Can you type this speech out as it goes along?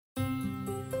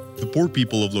The poor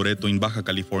people of Loreto in Baja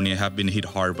California have been hit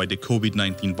hard by the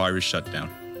COVID-19 virus shutdown,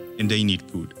 and they need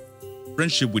food.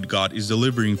 Friendship with God is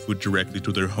delivering food directly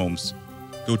to their homes.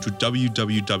 Go to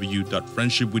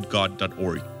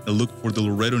www.friendshipwithgod.org and look for the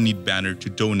Loreto Need banner to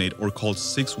donate or call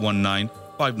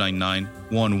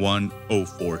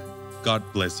 619-599-1104. God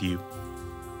bless you.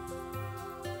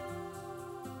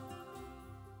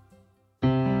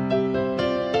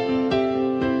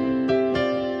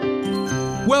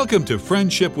 Welcome to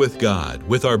Friendship with God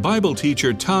with our Bible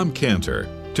teacher Tom Cantor.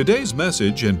 Today's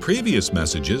message and previous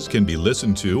messages can be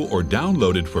listened to or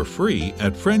downloaded for free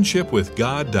at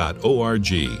friendshipwithgod.org.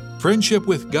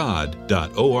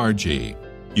 friendshipwithgod.org.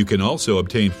 You can also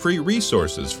obtain free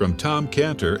resources from Tom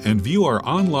Cantor and view our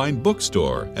online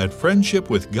bookstore at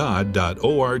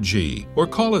friendshipwithgod.org or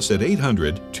call us at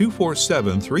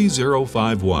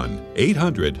 800-247-3051,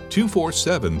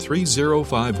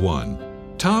 800-247-3051.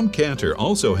 Tom Cantor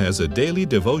also has a daily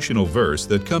devotional verse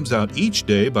that comes out each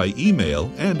day by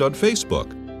email and on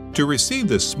Facebook. To receive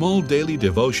this small daily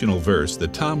devotional verse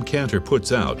that Tom Cantor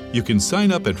puts out, you can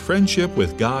sign up at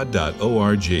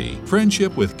friendshipwithgod.org,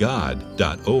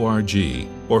 friendshipwithgod.org,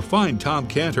 or find Tom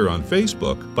Cantor on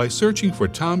Facebook by searching for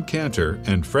Tom Cantor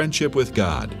and Friendship with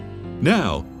God.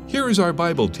 Now, here is our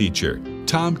Bible teacher,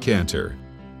 Tom Cantor.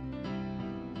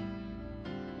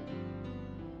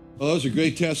 Well, those are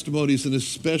great testimonies, and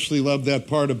especially love that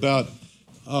part about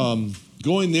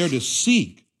going there to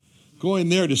seek. Going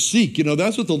there to seek. You know,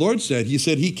 that's what the Lord said. He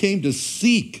said he came to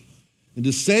seek and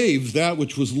to save that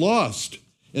which was lost.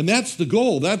 And that's the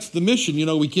goal. That's the mission. You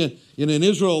know, we can't, in an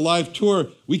Israel Live tour,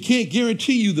 we can't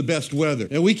guarantee you the best weather.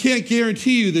 And we can't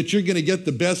guarantee you that you're going to get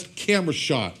the best camera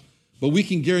shot. But we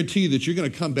can guarantee you that you're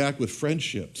going to come back with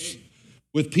friendships,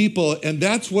 with people. And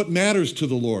that's what matters to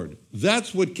the Lord.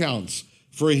 That's what counts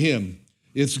for him.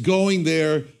 It's going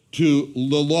there to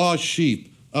the lost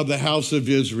sheep of the house of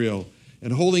Israel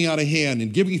and holding out a hand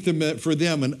and giving them, for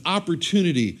them an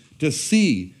opportunity to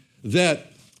see that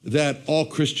all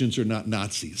Christians are not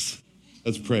Nazis.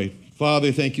 Let's pray.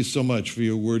 Father, thank you so much for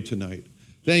your word tonight.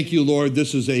 Thank you, Lord.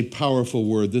 This is a powerful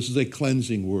word. This is a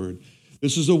cleansing word.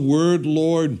 This is a word,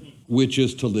 Lord, which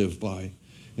is to live by.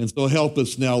 And so help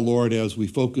us now, Lord, as we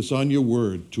focus on your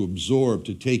word to absorb,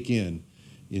 to take in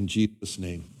Jesus'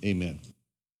 name, amen.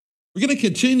 We're going to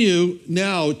continue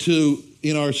now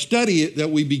in our study that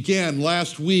we began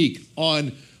last week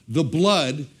on the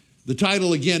blood, the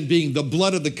title again being the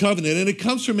blood of the covenant. And it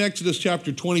comes from Exodus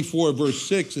chapter 24, verse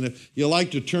 6. And if you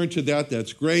like to turn to that,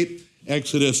 that's great.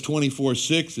 Exodus 24,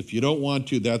 6. If you don't want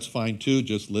to, that's fine too.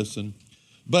 Just listen.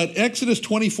 But Exodus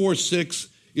 24, 6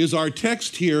 is our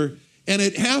text here. And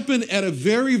it happened at a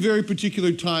very, very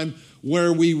particular time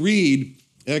where we read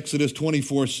Exodus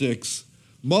 24, 6.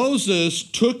 Moses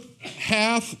took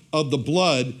half of the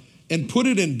blood and put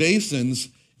it in basins,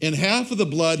 and half of the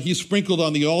blood he sprinkled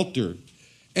on the altar.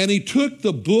 And he took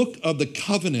the book of the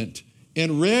covenant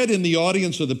and read in the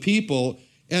audience of the people,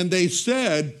 and they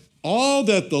said, all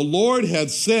that the Lord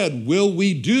had said will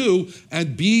we do,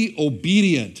 and be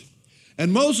obedient.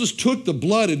 And Moses took the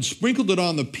blood and sprinkled it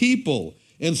on the people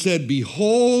and said,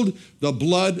 behold the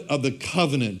blood of the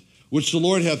covenant, which the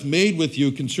Lord hath made with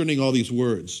you concerning all these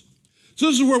words. So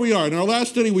this is where we are. In our last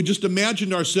study, we just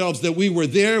imagined ourselves that we were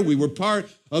there. We were part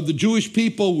of the Jewish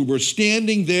people. We were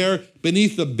standing there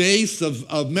beneath the base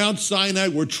of Mount Sinai.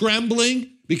 We're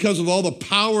trembling because of all the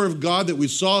power of God that we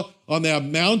saw on that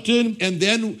mountain. And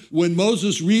then when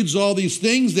Moses reads all these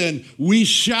things, then we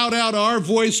shout out our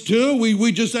voice too.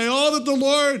 We just say, all that the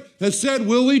Lord has said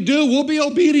will we do. We'll be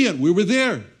obedient. We were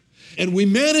there. And we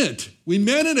meant it. We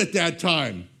meant it at that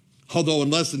time. Although in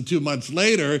less than 2 months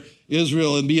later,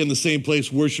 Israel would be in the same place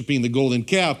worshiping the golden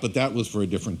calf, but that was for a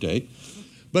different day.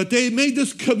 But they made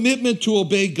this commitment to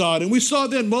obey God. And we saw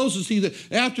then Moses,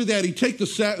 after that, he takes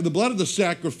the blood of the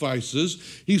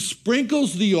sacrifices, he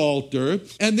sprinkles the altar,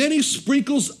 and then he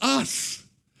sprinkles us.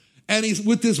 And he's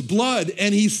with this blood,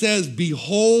 and he says,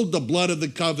 behold the blood of the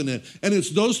covenant. And it's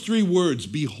those three words,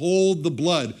 behold the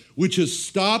blood, which has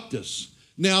stopped us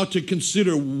now to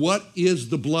consider what is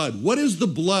the blood. What is the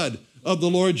blood of the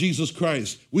Lord Jesus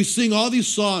Christ? We sing all these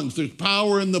songs. There's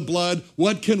power in the blood.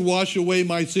 What can wash away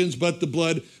my sins but the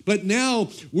blood? But now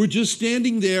we're just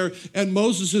standing there, and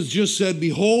Moses has just said,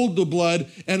 behold the blood.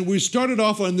 And we started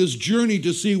off on this journey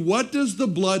to see, what does the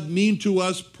blood mean to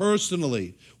us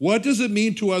personally? What does it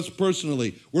mean to us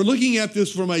personally? We're looking at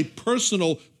this from a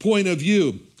personal point of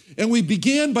view. And we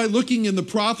began by looking in the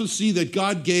prophecy that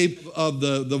God gave of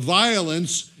the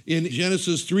violence in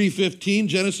Genesis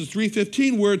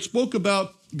 3:15, where it spoke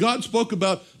about God spoke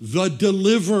about the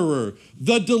deliverer,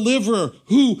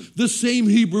 who the same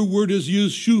Hebrew word is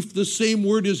used, shuf, the same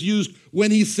word is used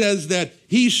when he says that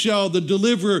the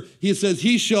deliverer, he says,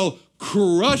 he shall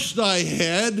crush thy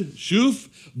head, shuf,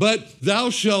 but thou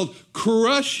shalt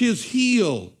crush his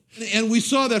heel. And we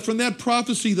saw that from that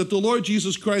prophecy that the Lord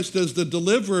Jesus Christ as the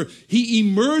deliverer, he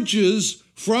emerges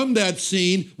from that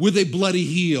scene with a bloody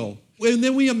heel. And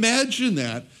then we imagine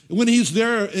that when he's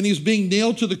there and he's being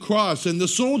nailed to the cross and the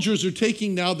soldiers are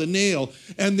taking now the nail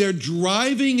and they're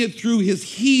driving it through his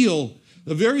heel,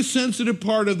 a very sensitive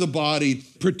part of the body,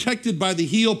 protected by the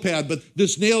heel pad, but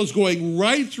this nail is going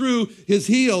right through his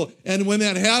heel. And when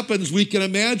that happens, we can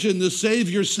imagine the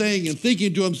Savior saying and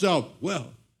thinking to himself,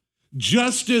 well,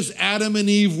 just as Adam and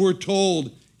Eve were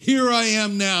told, here I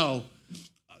am now,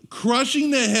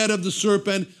 crushing the head of the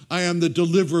serpent, I am the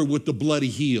deliverer with the bloody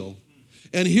heel.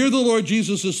 And here the Lord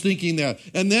Jesus is thinking that.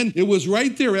 And then it was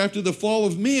right there after the fall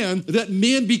of man that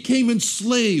man became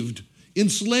enslaved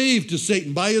to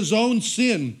Satan by his own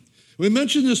sin. We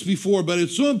mentioned this before, but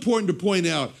it's so important to point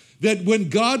out that when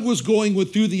God was going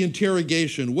through the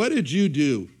interrogation, what did you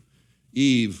do,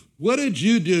 Eve? What did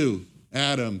you do,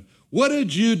 Adam? What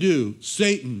did you do,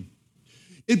 Satan?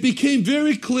 It became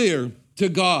very clear to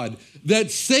God that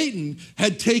Satan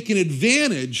had taken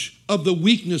advantage of the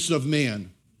weakness of man.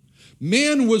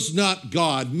 Man was not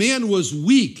God. Man was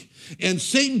weak, and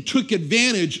Satan took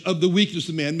advantage of the weakness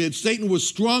of man. Satan was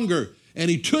stronger, and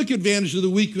he took advantage of the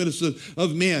weakness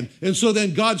of man. And so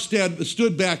then God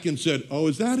stood back and said, oh,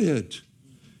 is that it?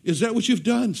 Is that what you've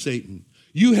done, Satan?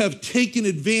 You have taken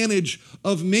advantage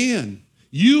of man.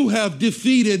 You have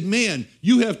defeated man.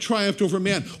 You have triumphed over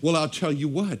man. Well, I'll tell you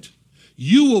what.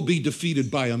 You will be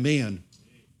defeated by a man.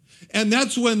 And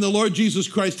that's when the Lord Jesus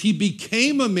Christ, he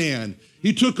became a man.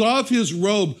 He took off his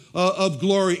robe of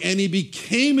glory and he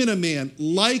became in a man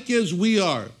like as we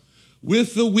are,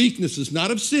 with the weaknesses,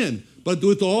 not of sin, but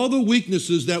with all the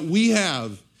weaknesses that we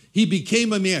have. He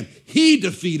became a man. He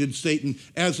defeated Satan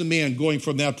as a man, going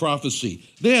from that prophecy.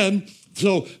 Then,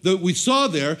 we saw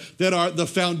there that the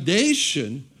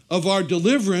foundation of our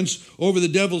deliverance over the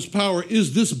devil's power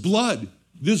is this blood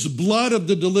of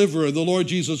the deliverer, the Lord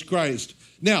Jesus Christ.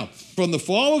 Now, from the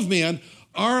fall of man,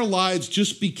 our lives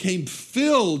just became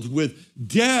filled with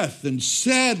death and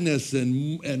sadness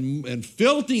and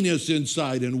filthiness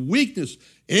inside and weakness,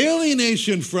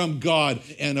 alienation from God,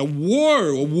 and a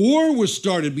war was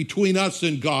started between us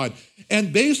and God.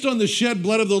 And based on the shed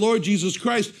blood of the Lord Jesus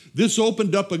Christ, this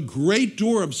opened up a great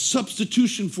door of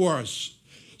substitution for us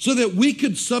so that we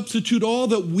could substitute all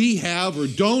that we have or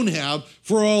don't have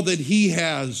for all that he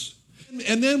has.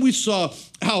 And then we saw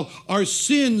how our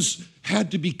sins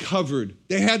had to be covered.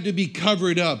 They had to be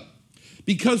covered up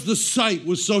because the sight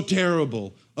was so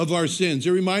terrible of our sins.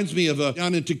 It reminds me of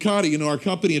down in Tecate. Our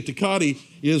company at Tecate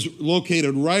is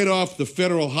located right off the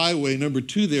Federal Highway, number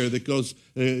 2 there, that goes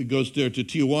there to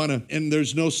Tijuana, and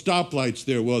there's no stoplights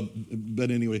there. Well, but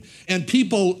anyway. And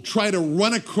people try to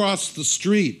run across the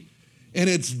street, and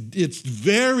it's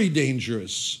very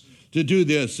dangerous to do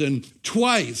this. And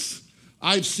twice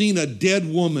I've seen a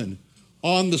dead woman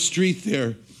on the street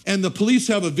there. And the police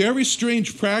have a very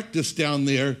strange practice down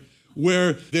there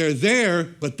where they're there,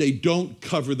 but they don't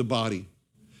cover the body.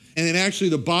 And then actually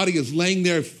the body is laying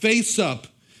there face up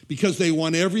because they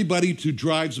want everybody who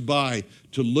drives by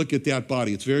to look at that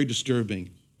body. It's very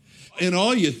disturbing. And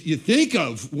all you think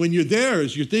of when you're there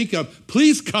is you think of,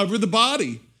 please cover the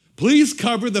body. Please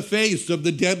cover the face of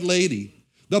the dead lady.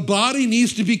 The body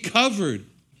needs to be covered.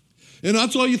 And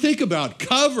that's all you think about.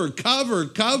 Cover, cover,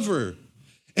 cover.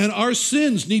 And our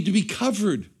sins need to be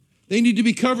covered. They need to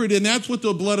be covered, and that's what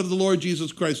the blood of the Lord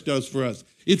Jesus Christ does for us.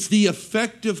 It's the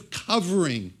effective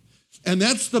covering. And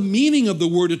that's the meaning of the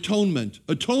word atonement.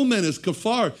 Atonement is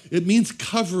kafar. It means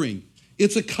covering.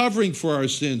 It's a covering for our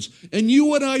sins. And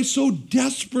you and I so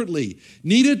desperately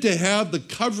needed to have the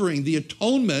covering, the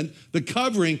atonement, the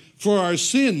covering for our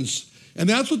sins. And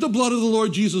that's what the blood of the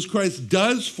Lord Jesus Christ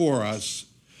does for us.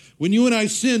 When you and I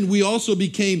sinned, we also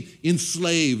became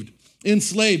enslaved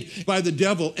by the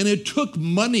devil. And it took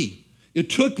money. It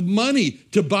took money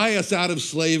to buy us out of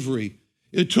slavery.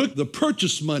 It took the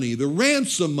purchase money, the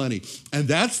ransom money. And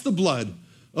that's the blood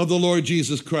of the Lord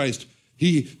Jesus Christ.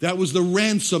 That was the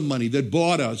ransom money that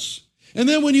bought us. And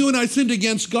then when you and I sinned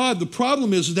against God, the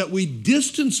problem is that we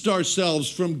distanced ourselves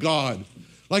from God.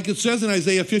 Like it says in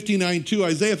Isaiah 59:2.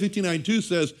 Isaiah 59:2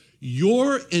 says,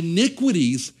 your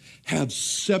iniquities have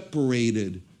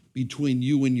separated between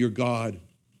you and your God.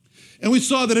 And we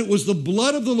saw that it was the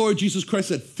blood of the Lord Jesus Christ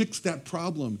that fixed that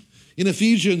problem. In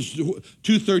Ephesians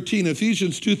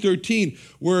 2:13,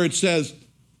 where it says,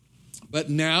 but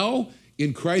now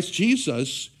in Christ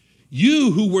Jesus,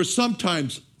 you who were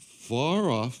sometimes far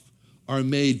off are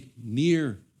made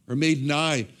near or made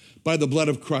nigh by the blood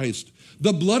of Christ.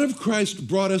 The blood of Christ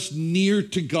brought us near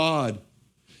to God.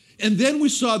 And then we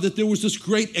saw that there was this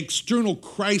great external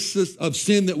crisis of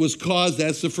sin that was caused.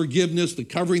 That's the forgiveness, the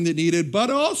covering that needed. But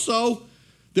also,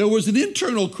 there was an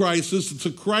internal crisis. It's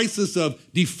a crisis of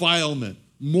defilement,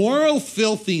 moral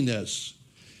filthiness.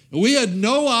 And we had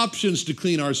no options to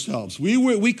clean ourselves.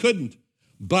 We couldn't,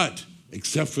 but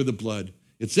except for the blood.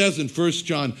 It says in 1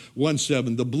 John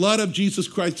 1:7, the blood of Jesus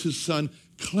Christ, his son,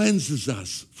 cleanses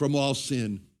us from all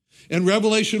sin. In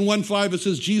Revelation 1:5, it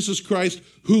says, Jesus Christ,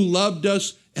 who loved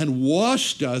us and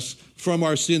washed us from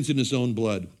our sins in his own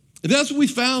blood. And that's what we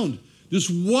found, this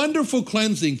wonderful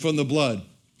cleansing from the blood.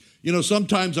 You know,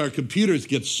 sometimes our computers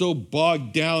get so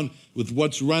bogged down with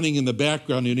what's running in the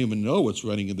background, you don't even know what's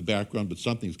running in the background, but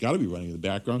something's got to be running in the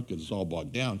background because it's all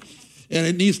bogged down. And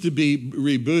it needs to be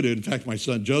rebooted. In fact, my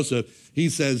son Joseph, he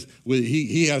says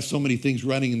he has so many things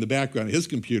running in the background of his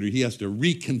computer, he has to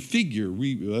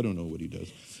reconfigure, I don't know what he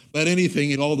does. But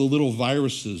anything and all the little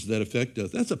viruses that affect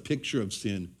us, that's a picture of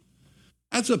sin.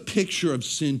 That's a picture of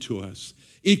sin to us.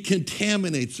 It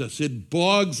contaminates us. It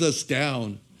bogs us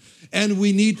down. And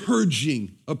we need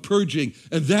a purging.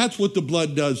 And that's what the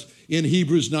blood does in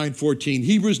Hebrews 9:14.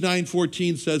 Hebrews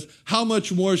 9:14 says, how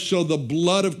much more shall the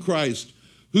blood of Christ,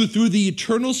 who through the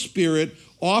eternal Spirit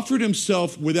offered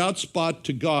himself without spot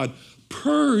to God,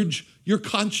 purge your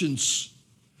conscience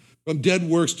from dead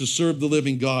works to serve the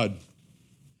living God.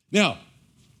 Now,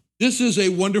 this is a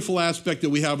wonderful aspect that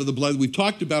we have of the blood. We've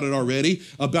talked about it already,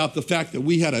 about the fact that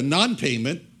we had a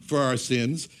non-payment for our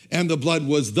sins, and the blood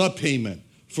was the payment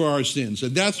for our sins.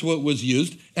 And that's what was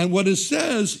used. And what it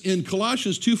says in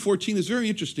Colossians 2:14 is very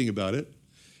interesting about it,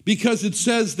 because it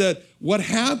says that what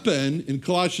happened in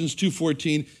Colossians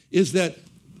 2:14 is that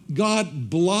God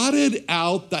blotted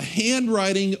out the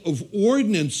handwriting of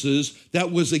ordinances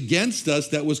that was against us,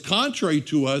 that was contrary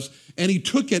to us, and he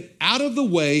took it out of the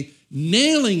way,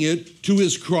 nailing it to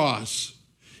his cross.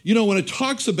 You know, when it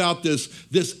talks about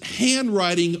this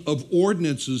handwriting of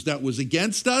ordinances that was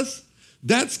against us,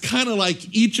 that's kind of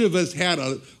like each of us had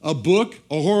a book,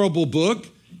 a horrible book.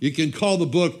 You can call the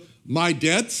book My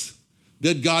Debts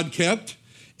that God kept.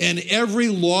 And every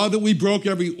law that we broke,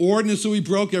 every ordinance that we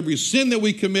broke, every sin that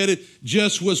we committed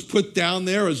just was put down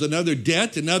there as another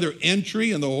debt, another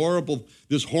entry in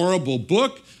this horrible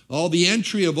book, all the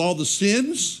entry of all the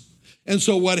sins. And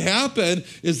so what happened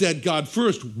is that God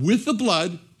first, with the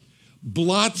blood,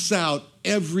 blots out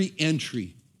every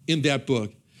entry in that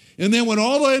book. And then when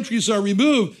all the entries are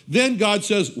removed, then God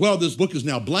says, well, this book is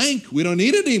now blank. We don't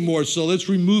need it anymore, so let's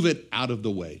remove it out of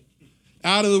the way.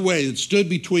 Out of the way. It stood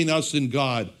between us and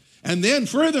God. And then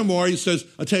furthermore, he says,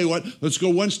 I'll tell you what, let's go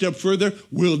one step further.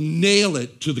 We'll nail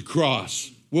it to the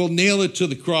cross. We'll nail it to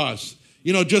the cross.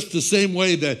 You know, just the same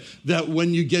way that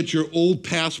when you get your old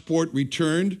passport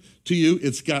returned to you,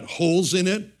 it's got holes in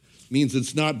it, means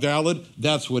it's not valid.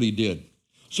 That's what he did.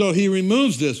 So he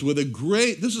removes this with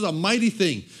this is a mighty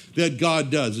thing that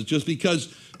God does. It's just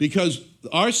because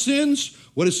our sins,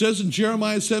 what it says in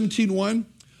Jeremiah 17:1,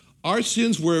 our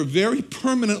sins were very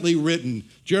permanently written.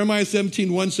 Jeremiah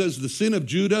 17:1 says, the sin of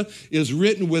Judah is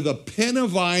written with a pen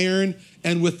of iron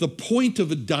and with the point of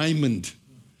a diamond.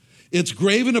 It's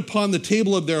graven upon the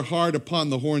table of their heart, upon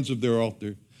the horns of their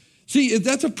altar. See,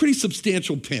 that's a pretty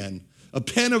substantial pen. A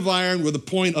pen of iron with a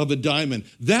point of a diamond.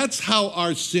 That's how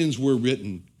our sins were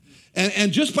written.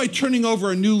 And just by turning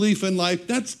over a new leaf in life,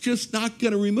 that's just not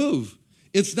going to remove.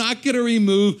 It's not going to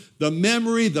remove the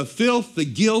memory, the filth, the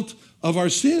guilt of our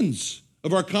sins,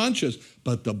 of our conscience.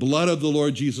 But the blood of the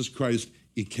Lord Jesus Christ,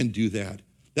 it can do that.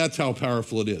 That's how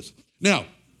powerful it is. Now,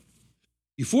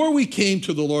 before we came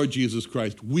to the Lord Jesus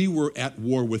Christ, we were at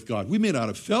war with God. We may not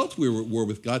have felt we were at war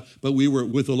with God, but we were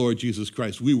with the Lord Jesus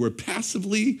Christ. We were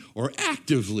passively or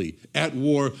actively at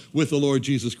war with the Lord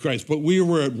Jesus Christ, but we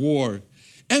were at war.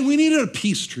 And we needed a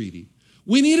peace treaty.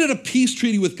 We needed a peace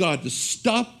treaty with God to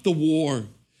stop the war.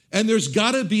 And there's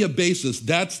got to be a basis.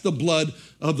 That's the blood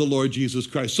of the Lord Jesus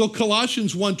Christ. So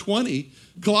Colossians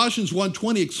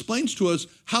 1:20 explains to us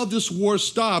how this war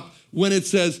stopped when it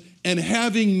says, and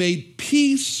having made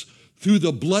peace through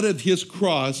the blood of his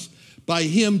cross, by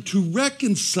him to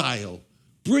reconcile,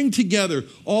 bring together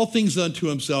all things unto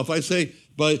himself. I say,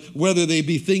 but whether they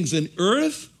be things in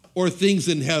earth or things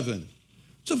in heaven.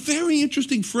 It's a very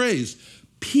interesting phrase.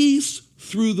 Peace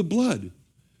through the blood.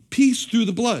 Peace through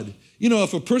the blood. You know,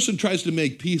 if a person tries to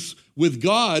make peace with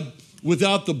God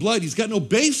without the blood, he's got no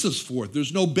basis for it.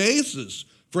 There's no basis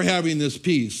for having this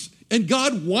peace. And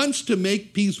God wants to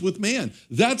make peace with man.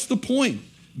 That's the point.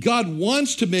 God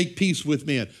wants to make peace with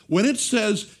man. When it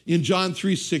says in John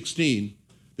 3:16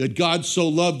 that God so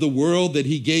loved the world that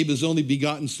he gave his only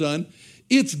begotten son,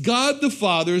 it's God the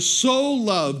Father so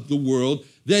loved the world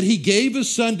that he gave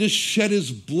his son to shed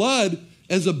his blood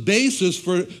as a basis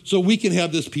so we can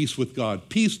have this peace with God,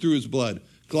 peace through his blood.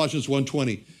 Colossians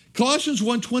 1:20. Colossians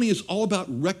 1:20 is all about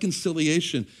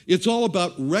reconciliation. It's all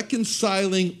about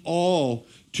reconciling all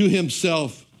to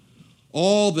himself,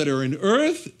 all that are in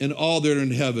earth and all that are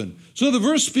in heaven. So the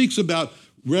verse speaks about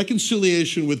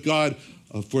reconciliation with God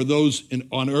for those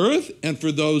on earth and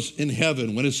for those in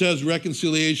heaven. When it says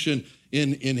reconciliation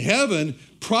in heaven,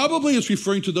 probably it's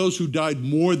referring to those who died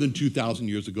more than 2,000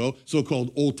 years ago,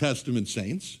 so-called Old Testament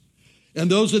saints.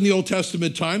 And those in the Old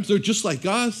Testament times, they're just like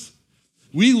us.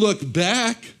 We look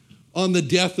back on the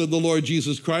death of the Lord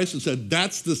Jesus Christ and said,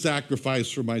 that's the sacrifice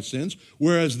for my sins.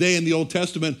 Whereas they in the Old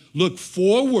Testament look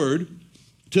forward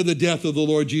to the death of the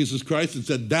Lord Jesus Christ and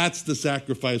said, that's the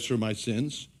sacrifice for my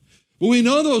sins. But we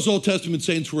know those Old Testament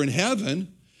saints were in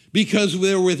heaven because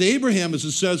they were with Abraham, as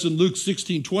it says in Luke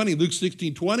 16:20. Luke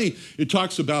 16:20, it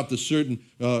talks about the certain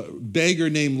beggar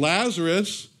named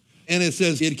Lazarus. And it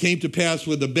says, it came to pass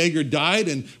when the beggar died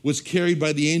and was carried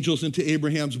by the angels into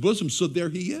Abraham's bosom. So there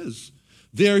he is.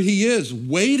 There he is,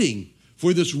 waiting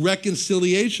for this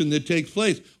reconciliation that takes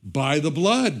place by the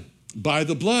blood, by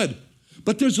the blood.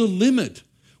 But there's a limit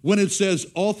when it says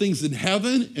all things in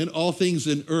heaven and all things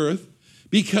in earth,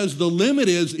 because the limit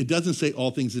is, it doesn't say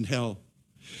all things in hell.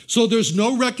 So there's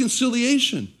no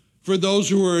reconciliation for those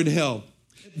who are in hell.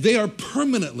 They are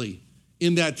permanently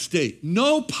in that state.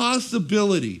 No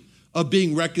possibility of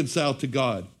being reconciled to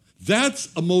God. That's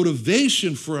a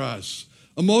motivation for us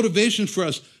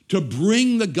to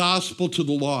bring the gospel to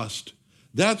the lost.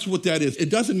 That's what that is. It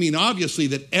doesn't mean, obviously,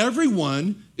 that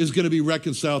everyone is going to be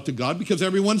reconciled to God, because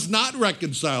everyone's not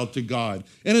reconciled to God.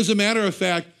 And as a matter of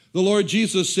fact, the Lord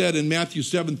Jesus said in Matthew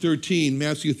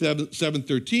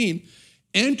 7:13,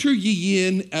 enter ye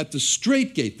in at the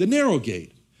strait gate, the narrow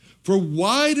gate. For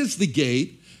wide is the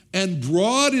gate, and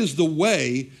broad is the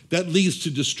way that leads to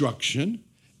destruction,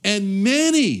 and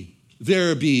many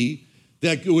there be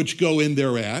that which go in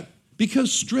thereat,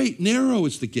 because straight, narrow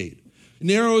is the gate.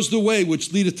 Narrow is the way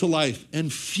which leadeth to life,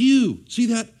 and few, see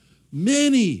that?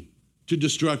 Many to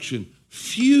destruction,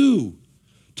 few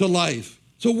to life.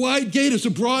 It's a wide gate, it's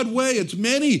a broad way, it's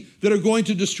many that are going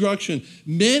to destruction.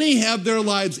 Many have their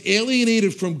lives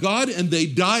alienated from God, and they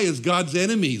die as God's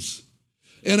enemies.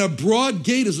 And a broad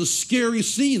gate is a scary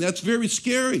scene. That's very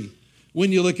scary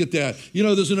when you look at that. You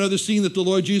know, there's another scene that the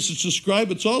Lord Jesus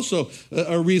described. It's also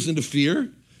a reason to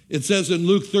fear. It says in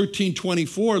Luke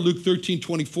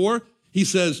 13:24, he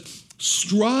says,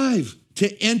 strive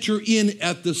to enter in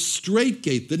at the strait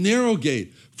gate, the narrow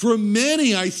gate. For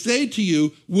many, I say to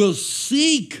you, will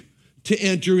seek to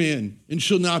enter in and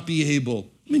shall not be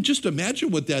able. I mean, just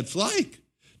imagine what that's like.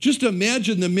 Just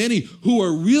imagine the many who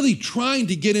are really trying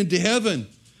to get into heaven.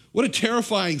 What a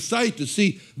terrifying sight to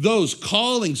see those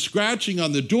calling, scratching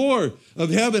on the door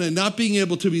of heaven and not being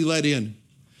able to be let in.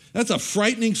 That's a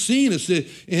frightening scene.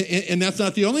 And that's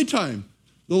not the only time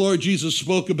the Lord Jesus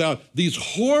spoke about these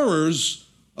horrors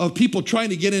of people trying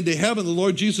to get into heaven. The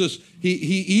Lord Jesus, he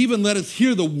even let us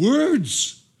hear the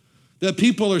words that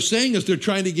people are saying as they're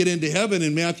trying to get into heaven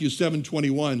in Matthew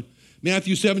 7:21.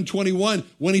 Matthew 7:21,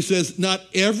 when he says, not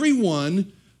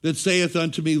everyone that saith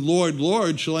unto me, Lord,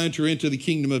 Lord, shall enter into the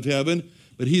kingdom of heaven,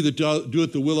 but he that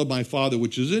doeth the will of my Father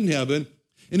which is in heaven.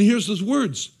 And here's his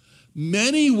words.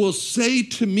 Many will say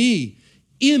to me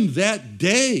in that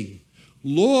day,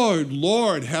 Lord,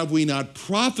 Lord, have we not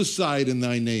prophesied in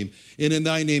thy name? And in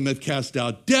thy name have cast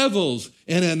out devils,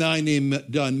 and in thy name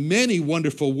done many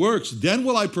wonderful works. Then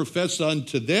will I profess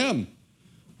unto them,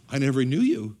 I never knew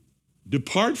you.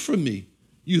 Depart from me,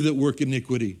 you that work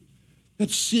iniquity. That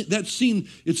scene,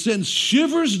 it sends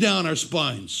shivers down our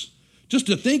spines. Just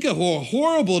to think of how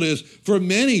horrible it is for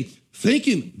many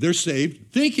thinking they're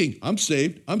saved, thinking, I'm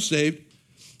saved,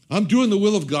 I'm doing the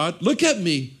will of God. Look at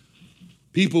me.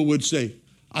 People would say,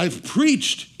 I've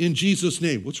preached in Jesus'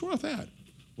 name. What's wrong with that?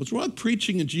 What's wrong with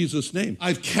preaching in Jesus' name?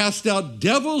 I've cast out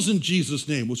devils in Jesus'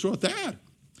 name. What's wrong with that?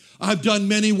 I've done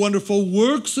many wonderful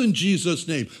works in Jesus'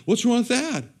 name. What's wrong with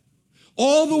that?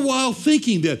 All the while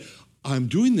thinking that I'm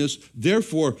doing this,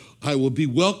 therefore I will be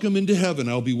welcome into heaven.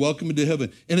 I'll be welcome into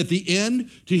heaven. And at the end,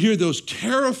 to hear those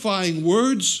terrifying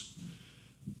words,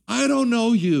 I don't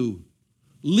know you.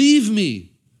 Leave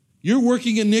me. You're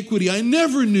working iniquity. I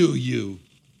never knew you.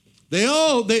 They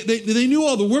knew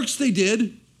all the works they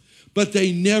did, but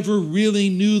they never really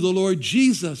knew the Lord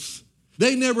Jesus.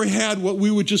 They never had what we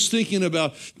were just thinking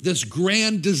about, this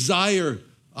grand desire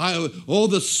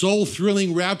The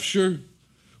soul-thrilling rapture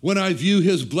when I view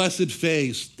his blessed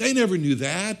face. They never knew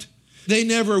that. They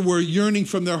never were yearning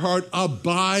from their heart,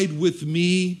 abide with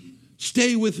me,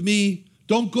 stay with me,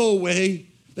 don't go away.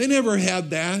 They never had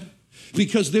that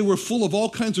because they were full of all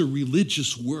kinds of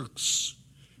religious works.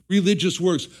 Religious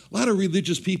works. A lot of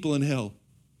religious people in hell.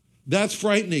 That's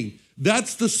frightening.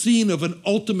 That's the scene of an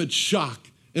ultimate shock.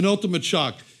 An ultimate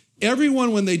shock.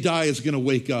 Everyone, when they die, is going to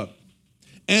wake up.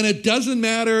 And it doesn't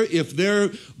matter if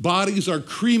their bodies are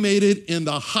cremated in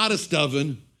the hottest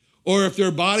oven or if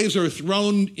their bodies are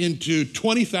thrown into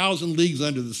 20,000 leagues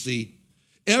under the sea.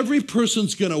 Every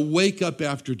person's going to wake up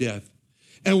after death.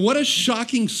 And what a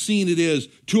shocking scene it is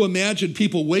to imagine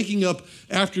people waking up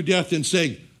after death and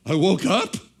saying, I woke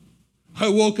up. I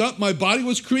woke up. My body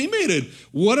was cremated.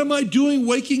 What am I doing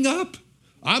waking up?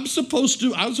 I was supposed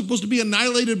to be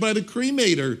annihilated by the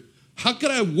cremator. How could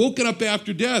I have woken up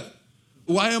after death?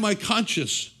 Why am I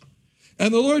conscious?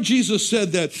 And the Lord Jesus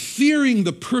said that fearing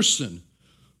the person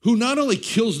who not only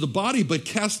kills the body, but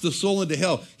casts the soul into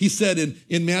hell. He said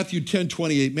in Matthew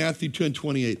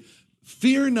 10:28,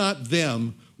 fear not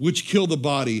them which kill the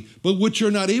body, but which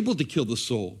are not able to kill the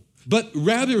soul. But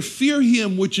rather fear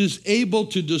him which is able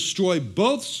to destroy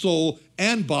both soul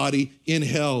and body in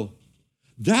hell.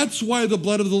 That's why the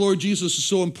blood of the Lord Jesus is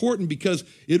so important, because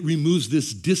it removes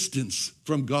this distance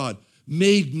from God,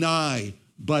 made nigh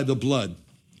by the blood,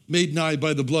 made nigh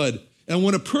by the blood. And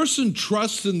when a person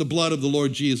trusts in the blood of the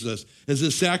Lord Jesus as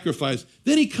a sacrifice,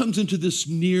 then he comes into this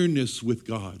nearness with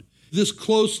God, this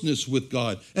closeness with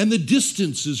God, and the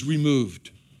distance is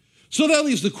removed. So that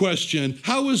leaves the question,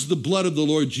 how does the blood of the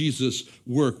Lord Jesus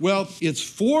work? Well, it's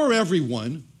for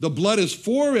everyone. The blood is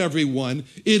for everyone.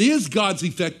 It is God's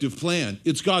effective plan.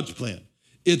 It's God's plan.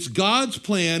 It's God's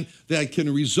plan that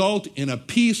can result in a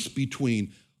peace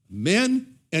between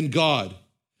men and God.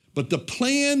 But the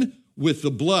plan with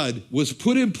the blood was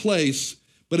put in place,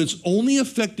 but it's only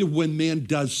effective when man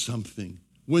does something.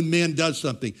 When man does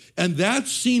something. And that's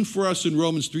seen for us in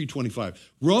Romans 3:25.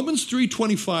 Romans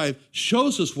 3:25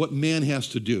 shows us what man has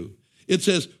to do. It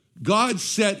says, God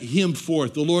set him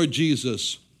forth, the Lord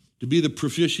Jesus, to be the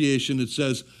propitiation. It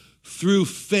says, through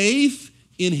faith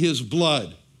in his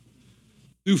blood.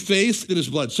 Through faith in his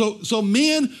blood. So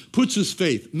man puts his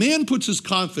faith, man puts his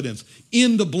confidence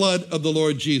in the blood of the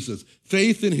Lord Jesus.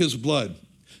 Faith in his blood.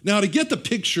 Now, to get the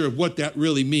picture of what that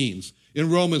really means, in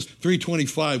Romans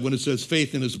 3:25, when it says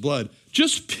faith in his blood,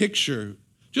 just picture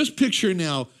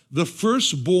now the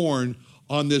firstborn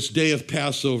on this day of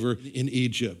Passover in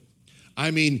Egypt.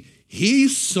 I mean, he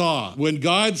saw when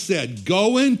God said,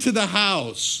 go into the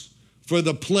house for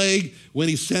the plague when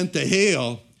he sent the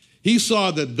hail, he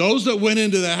saw that those that went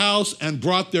into the house and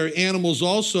brought their animals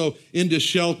also into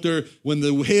shelter when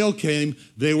the hail came,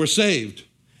 they were saved.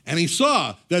 And he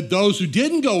saw that those who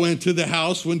didn't go into the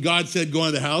house when God said go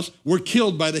into the house were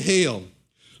killed by the hail.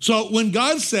 So when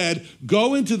God said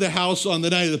go into the house on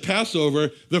the night of the Passover,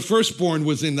 the firstborn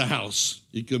was in the house.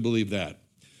 You can believe that.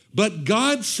 But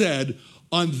God said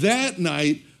on that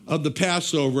night of the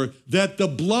Passover that the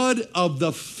blood of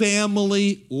the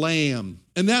family lamb,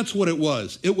 and that's what it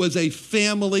was. It was a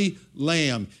family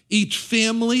lamb. Each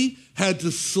family had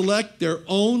to select their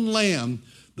own lamb,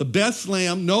 the best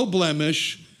lamb, no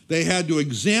blemish. They had to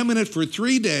examine it for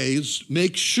 3 days,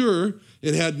 make sure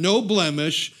it had no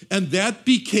blemish, and that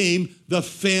became the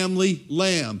family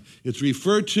lamb. It's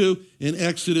referred to in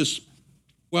Exodus,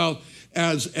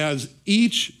 as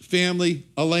each family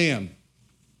a lamb.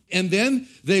 And then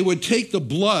they would take the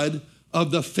blood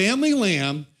of the family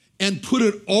lamb and put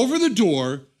it over the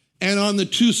door and on the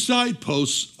 2 side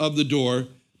posts of the door,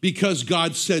 because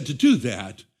God said to do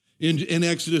that in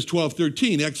Exodus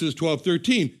 12:13. Exodus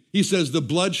 12:13. He says, the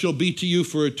blood shall be to you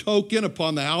for a token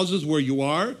upon the houses where you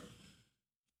are.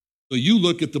 So you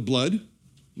look at the blood.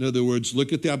 In other words,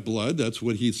 look at that blood. That's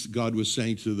what God was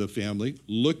saying to the family.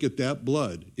 Look at that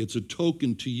blood. It's a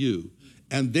token to you.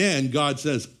 And then God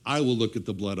says, I will look at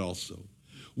the blood also.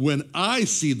 When I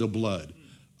see the blood,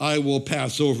 I will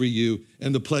pass over you,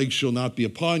 and the plague shall not be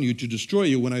upon you to destroy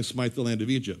you when I smite the land of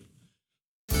Egypt.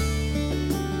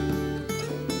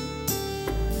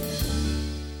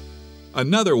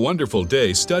 Another wonderful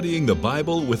day studying the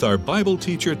Bible with our Bible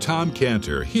teacher Tom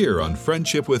Cantor here on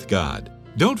Friendship with God.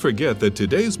 Don't forget that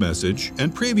today's message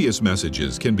and previous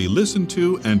messages can be listened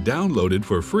to and downloaded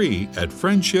for free at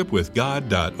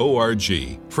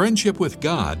friendshipwithgod.org.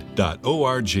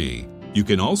 friendshipwithgod.org. You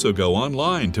can also go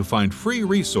online to find free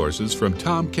resources from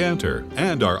Tom Cantor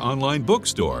and our online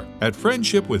bookstore at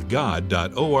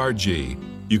friendshipwithgod.org.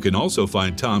 You can also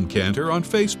find Tom Cantor on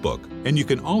Facebook, and you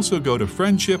can also go to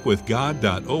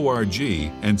friendshipwithgod.org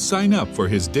and sign up for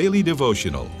his daily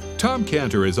devotional. Tom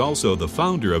Cantor is also the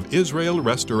founder of Israel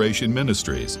Restoration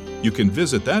Ministries. You can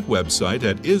visit that website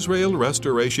at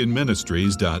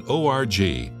israelrestorationministries.org.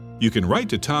 You can write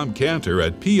to Tom Cantor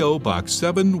at P.O. Box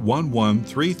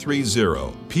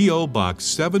 711330, P.O. Box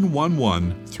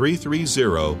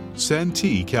 711330,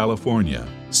 Santee, California.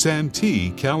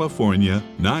 Santee, California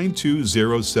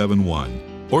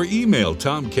 92071. Or email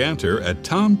Tom Cantor at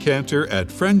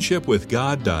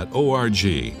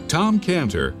tomcantor@friendshipwithgod.org. Tom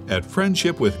Cantor at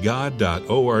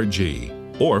friendshipwithgod.org.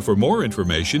 Or for more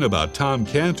information about Tom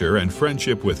Cantor and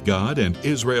Friendship with God and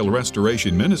Israel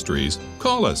Restoration Ministries,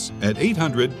 call us at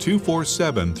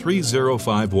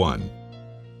 800-247-3051.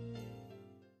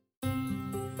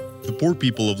 The poor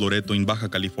people of Loreto in Baja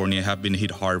California have been hit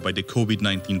hard by the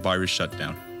COVID-19 virus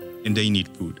shutdown, and they need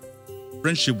food.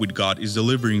 Friendship with God is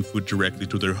delivering food directly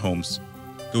to their homes.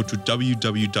 Go to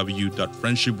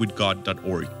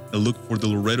www.friendshipwithgod.org and look for the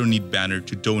Loreto Need banner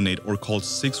to donate or call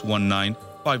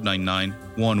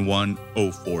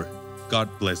 619-599-1104. God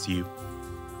bless you.